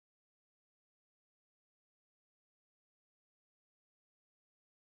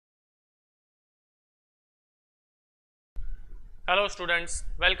Hello students,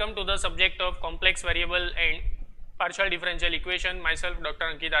 welcome to the subject of complex variable and partial differential equation. Myself Dr.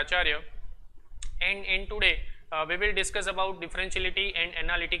 Ankit Acharya, and in today we will discuss about differentiality and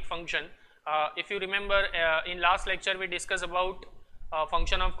analytic function. If you remember, in last lecture we discussed about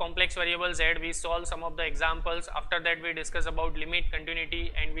function of complex variable z. We solved some of the examples. After that we discussed about limit,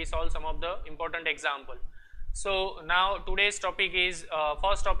 continuity, and we solved some of the important example. So now today's topic is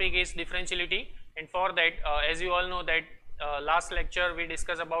first topic is differentiality, and for that as you all know that last lecture we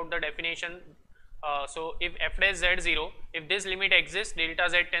discussed about the definition. So if f dash z 0, if this limit exists, delta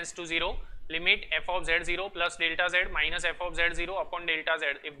z tends to 0, limit f of z 0 plus delta z minus f of z 0 upon delta z.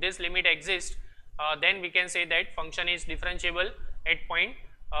 If this limit exists, then we can say that function is differentiable at point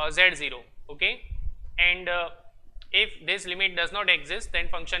z 0. Okay, and if this limit does not exist, then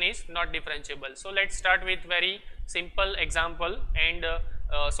function is not differentiable. So let's start with very simple example, and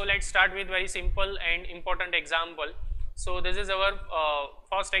so let's start with very simple and important example. So this is our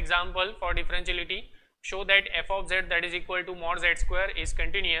first example for differentiality. Show that f of z, that is equal to mod z square, is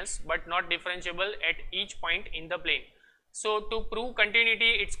continuous but not differentiable at each point in the plane. So to prove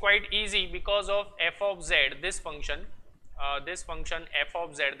continuity, it's quite easy because of f of z, this function f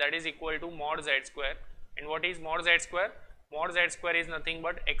of z, that is equal to mod z square. And what is mod z square? Mod z square is nothing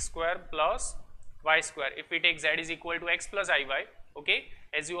but x square plus y square. If we take z is equal to x plus iy, okay,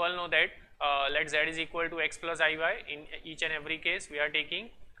 as you all know that let z is equal to x plus iy in each and every case we are taking.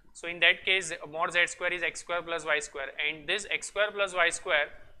 So in that case mod z square is x square plus y square, and this x square plus y square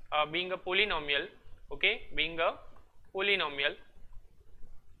being a polynomial, okay, being a polynomial,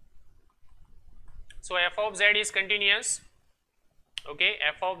 so f of z is continuous. Okay,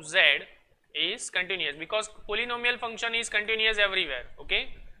 f of z is continuous because polynomial function is continuous everywhere.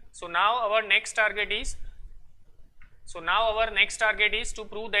 Okay, so now our next target is to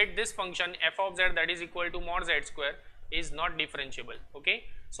prove that this function f of z, that is equal to mod z square, is not differentiable. Okay,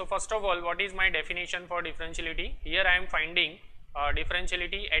 so first of all, what is my definition for differentiality? Here I am finding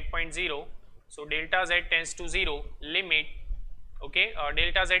differentiality at point 0. So delta z tends to 0, limit, okay,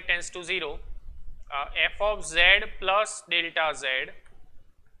 delta z tends to 0, f of z plus delta z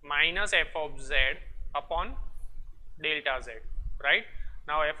minus f of z upon delta z, right?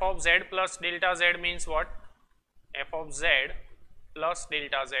 Now f of z plus delta z means what? F of z plus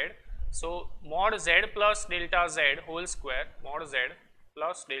delta z. So mod z plus delta z whole square, mod z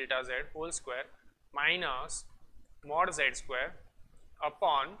plus delta z whole square minus mod z square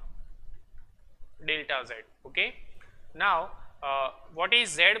upon delta z. Okay, now what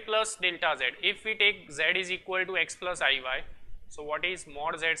is z plus delta z? If we take z is equal to x plus iy, so what is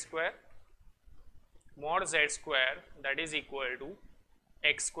mod z square? Mod z square, that is equal to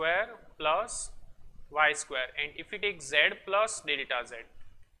x square plus y square. And if we take z plus delta z,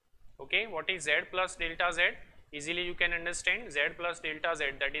 okay, what is z plus delta z? Easily you can understand, z plus delta z,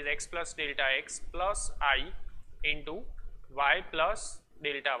 that is x plus delta x plus I into y plus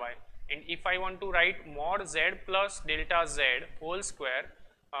delta y. And if I want to write mod z plus delta z whole square,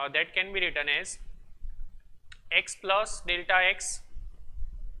 that can be written as x plus delta x,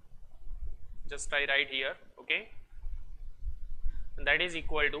 just I write here, okay, and that is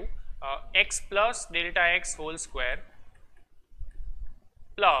equal to x plus delta x whole square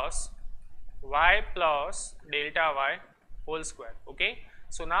plus y plus delta y whole square. Okay,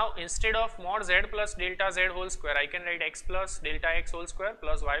 so now instead of mod z plus delta z whole square, I can write x plus delta x whole square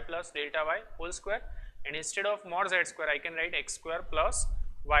plus y plus delta y whole square, and instead of mod z square I can write x square plus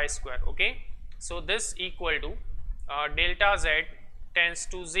y square. Okay, so this equal to delta z tends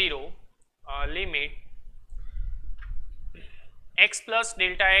to 0, limit x plus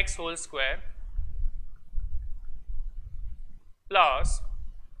delta x whole square plus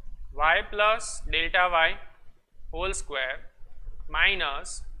y plus delta y whole square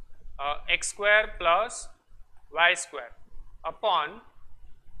minus x square plus y square upon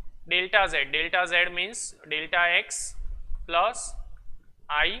delta z. Delta z means delta x plus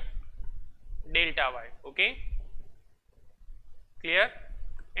I delta y. Okay, clear?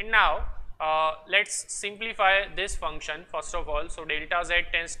 And now let's simplify this function first of all. So delta z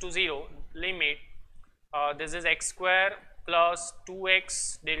tends to 0, limit this is x square plus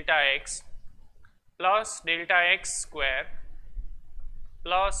 2x delta x plus delta x square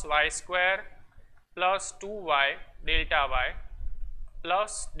plus y square plus 2y delta y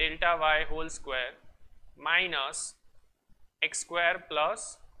plus delta y whole square minus x square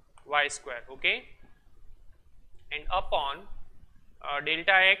plus y square. Okay, and upon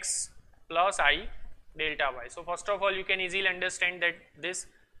delta x plus I delta y. So first of all, you can easily understand that this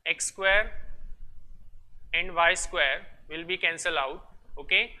x square and y square will be cancelled out.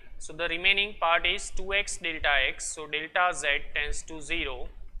 Okay, So the remaining part is 2x delta x. So delta z tends to 0,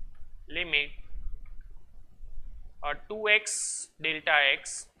 limit 2x delta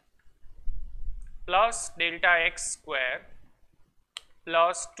x plus delta x square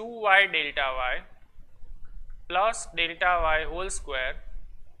plus 2y delta y plus delta y whole square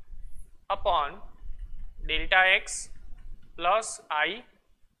upon delta x plus I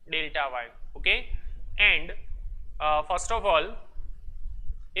delta y. Okay, and first of all,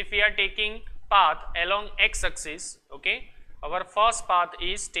 if we are taking path along x axis, okay, our first path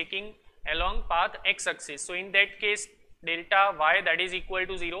is taking along path x axis. So in that case, delta y that is equal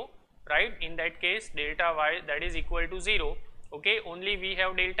to 0, right? In that case, delta y that is equal to 0. Okay, only we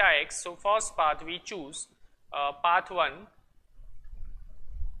have delta x. So first path we choose path 1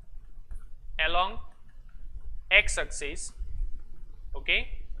 along x axis. Okay,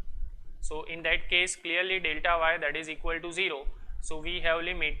 so in that case, clearly delta y that is equal to 0. So we have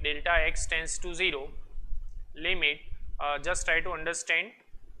limit delta x tends to 0, limit, just try to understand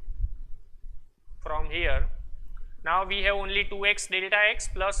from here. Now we have only 2x delta x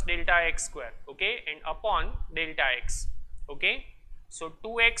plus delta x square, okay, and upon delta x. Okay, so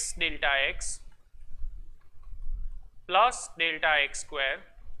 2x delta x plus delta x square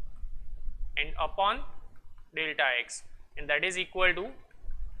and upon delta x, and that is equal to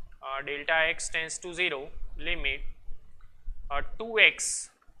delta x tends to 0, limit 2x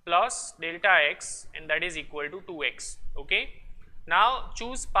plus delta x, and that is equal to 2x. Okay, now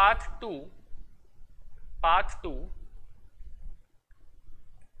choose path 2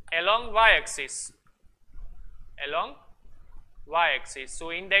 along y axis, so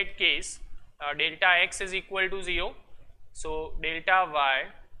in that case, delta x is equal to 0, so delta y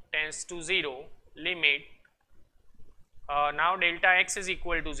tends to 0, limit, now delta x is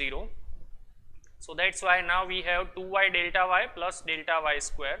equal to 0. So that's why now we have 2y delta y plus delta y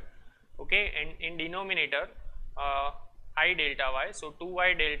square, okay, and in denominator I delta y, so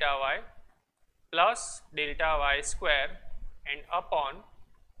 2y delta y plus delta y square and upon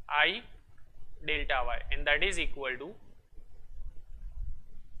I delta y, and that is equal to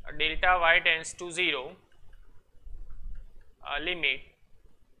delta y tends to 0, limit,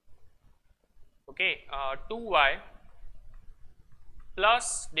 okay, 2y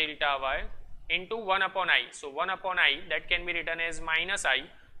plus delta y into 1 upon I. So 1 upon I, that can be written as minus I.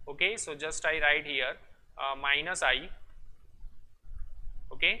 Okay, so just I write here minus I.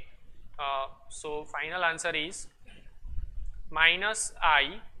 Okay, so final answer is minus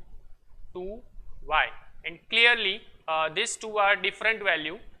I to y, and clearly these two are different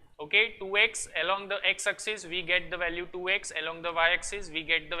value. Okay, 2x along the x axis we get the value 2x, along the y axis we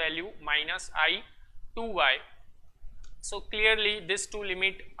get the value minus I to y. So clearly these two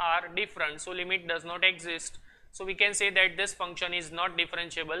limit are different, so limit does not exist. So we can say that this function is not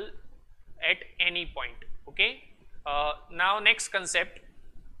differentiable at any point. Okay, now next concept,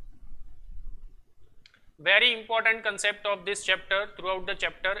 very important concept of this chapter, throughout the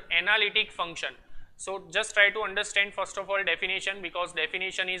chapter, analytic function. So just try to understand first of all definition, because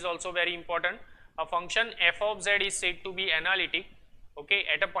definition is also very important. A function f of z is said to be analytic, okay,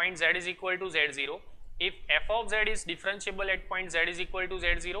 at a point z is equal to z0. If f of z is differentiable at point z is equal to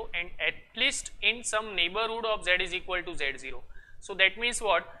z0 and at least in some neighborhood of z is equal to z0. So that means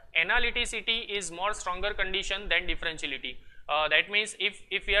what? Analyticity is more stronger condition than differentiality. That means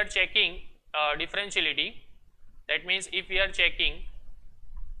if we are checking differentiality, that means if we are checking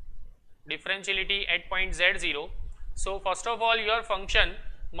differentiality at point z0, so first of all your function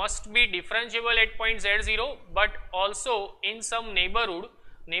must be differentiable at point z0, but also in some neighborhood.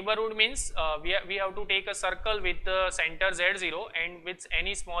 Neighborhood means we have to take a circle with the center z0 and with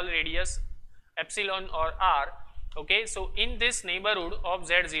any small radius epsilon or r. Okay, so in this neighborhood of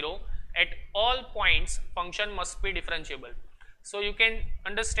z0 at all points function must be differentiable. So you can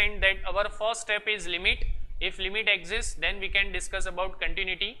understand that our first step is limit. If limit exists, then we can discuss about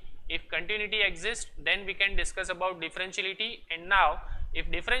continuity. If continuity exists, then we can discuss about differentiality, and now if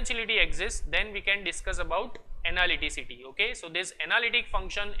differentiality exists, then we can discuss about analyticity. Okay, so this analytic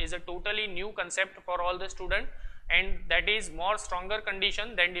function is a totally new concept for all the student, and that is more stronger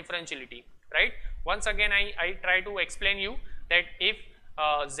condition than differentiality, right? Once again I try to explain you that if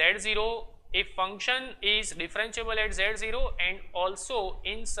z0, if function is differentiable at z0 and also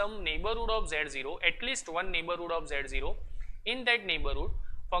in some neighborhood of z0, at least one neighborhood of z0, in that neighborhood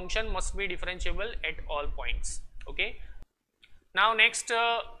function must be differentiable at all points. Okay, now next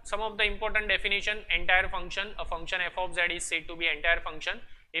some of the important definition. Entire function, a function f of z is said to be entire function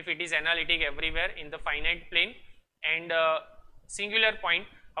if it is analytic everywhere in the finite plane, and singular point,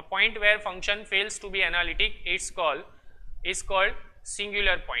 a point where function fails to be analytic, is called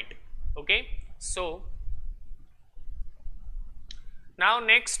singular point. Okay, so now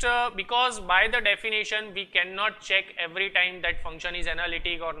next, because by the definition we cannot check every time that function is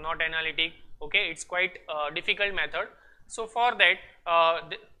analytic or not analytic. Okay, it's quite a difficult method. So for that,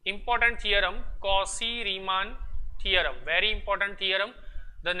 the important theorem, Cauchy-Riemann theorem, very important theorem.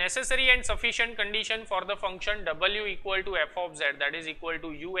 The necessary and sufficient condition for the function w equal to f of z, that is equal to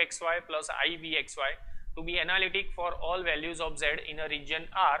uxy plus ivxy, to be analytic for all values of z in a region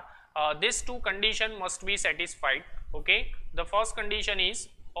R, these two conditions must be satisfied. Okay, the first condition is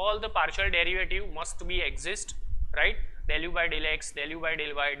all the partial derivative must be exist, right? Del u by del x, del u by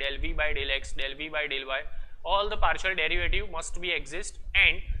del y, del v by del x, del v by del y, all the partial derivative must be exist.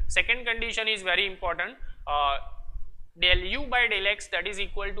 And second condition is very important, del u by del x, that is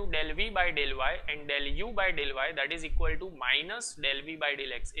equal to del v by del y, and del u by del y, that is equal to minus del v by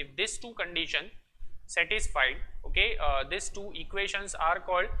del x. If these two conditions satisfied, okay, these two equations are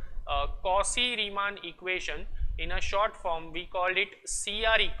called Cauchy-Riemann equation. In a short form we called it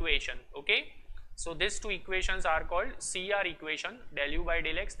CR equation. Okay, so these two equations are called CR equation, del u by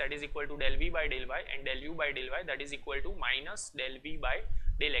del x, that is equal to del v by del y, and del u by del y, that is equal to minus del v by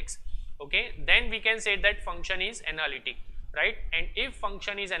del x. Okay, then we can say that function is analytic, right? And if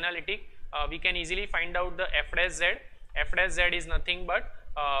function is analytic, we can easily find out the f dash z. F dash z is nothing but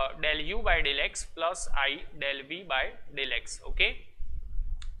del u by del x plus I del v by del x. Okay,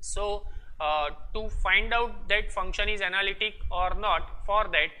 so to find out that function is analytic or not, for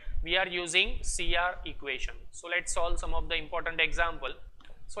that we are using CR equation. So let's solve some of the important example.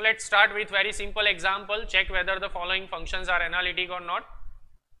 So let's start with very simple example. Check whether the following functions are analytic or not.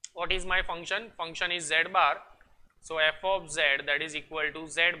 What is my function? Function is z bar. So f of z, that is equal to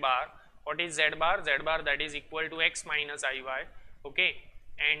z bar. What is z bar? Z bar, that is equal to x minus iy. Okay,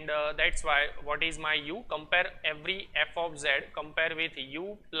 and that's why what is my u? Compare every f of z, compare with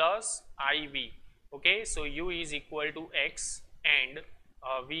u plus iv. Okay, so u is equal to x and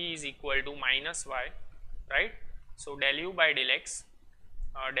v is equal to minus y, right? So del u by del x,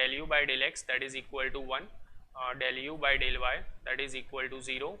 that is equal to 1, del u by del y, that is equal to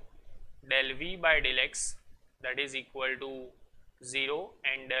 0, del v by del x, that is equal to 0,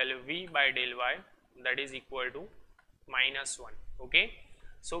 and del v by del y, that is equal to minus 1. Okay,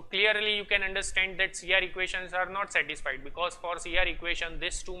 so clearly you can understand that CR equations are not satisfied, because for CR equation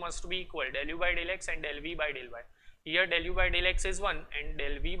these two must be equal, del u by del x and del v by del y. Here del u by del x is 1 and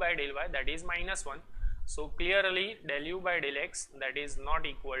del v by del y, that is minus 1. So clearly del u by del x, that is not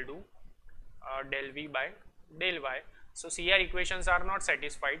equal to del v by del y. So CR equations are not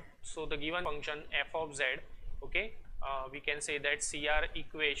satisfied. So the given function f of z, okay, we can say that CR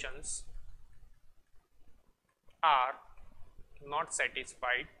equations are not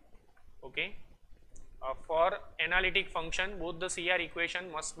satisfied. Okay, for analytic function both the CR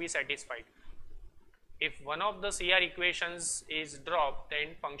equation must be satisfied. If one of the CR equations is dropped,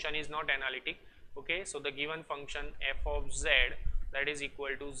 then function is not analytic. Okay, so the given function f of z, that is equal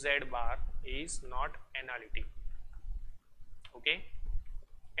to z bar, is not analytic. Okay,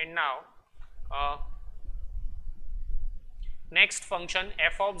 and now next function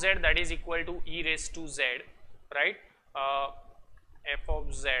f of z, that is equal to e raised to z, right? F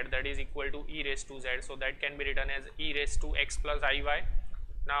of z, that is equal to e raised to z, so that can be written as e raised to x plus iy.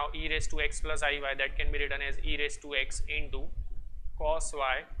 Now e raised to x plus iy, that can be written as e raised to x into cos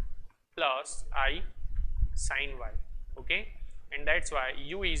y plus I sin y. Okay, and that's why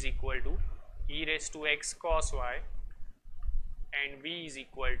u is equal to e raised to x cos y and v is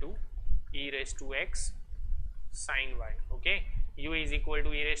equal to e raised to x sin y. Okay, u is equal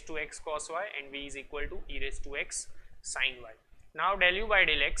to e raised to x cos y and v is equal to e raised to x sin y. Now del u by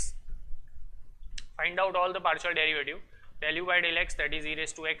del x, find out all the partial derivative. Del u by del x, that is e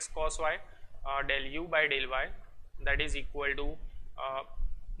raised to x cos y, del u by del y, that is equal to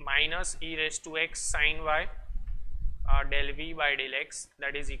minus e raised to x sin y, del v by del x,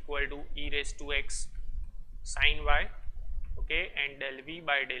 that is equal to e raised to x sin y. Okay, and del v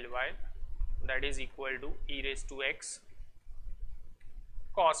by del y, that is equal to e raised to x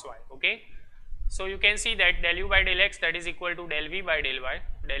cos y. Okay, so you can see that del u by del x, that is equal to del v by del y,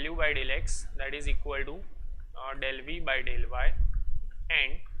 del u by del x, that is equal to del v by del y,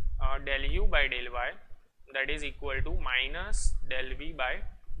 and del u by del y, that is equal to minus del v by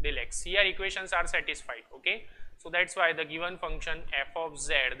del x. CR equations are satisfied. Okay, so that's why the given function f of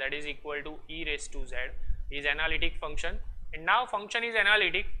z, that is equal to e raised to z, is analytic function. And now function is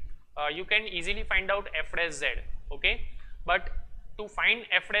analytic, you can easily find out f dash z. Okay, but to find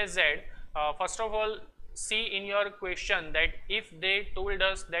f dash z, first of all, see in your question that if they told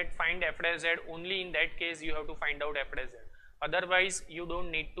us that find f dash z, only in that case you have to find out f dash z. Otherwise you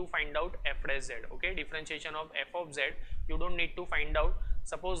don't need to find out f dash z. Okay, differentiation of f of z you don't need to find out.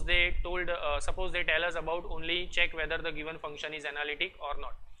 Suppose they tell us about only check whether the given function is analytic or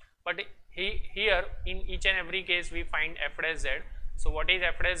not, but here in each and every case we find f dash z. So what is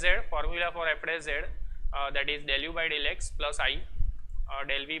f dash z? Formula for f dash z, that is del u by del x plus I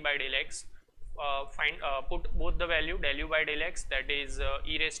del v by del x. Put both the value, del u by del x, that is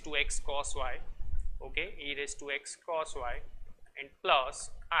e raised to x cos y, okay, e raised to x cos y, and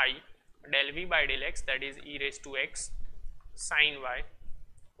plus I del v by del x, that is e raised to x sin y,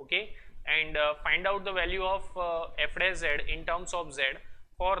 okay, and find out the value of f dash z in terms of z.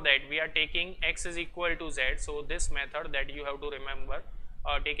 For that we are taking x is equal to z. So this method that you have to remember,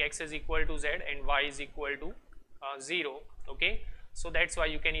 take x is equal to z and y is equal to 0, okay. So that's why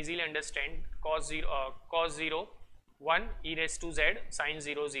you can easily understand cos 0 1 e raised to z, sin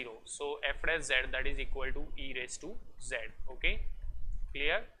 0 0. So f dash z, that is equal to e raised to z, okay,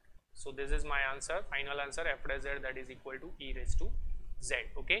 clear. So this is my answer, final answer, f dash z, that is equal to e raised to z,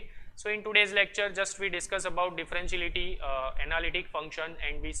 okay. So in today's lecture just we discuss about differentiality, analytic function,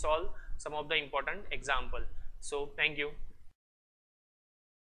 and we solve some of the important example. So thank you.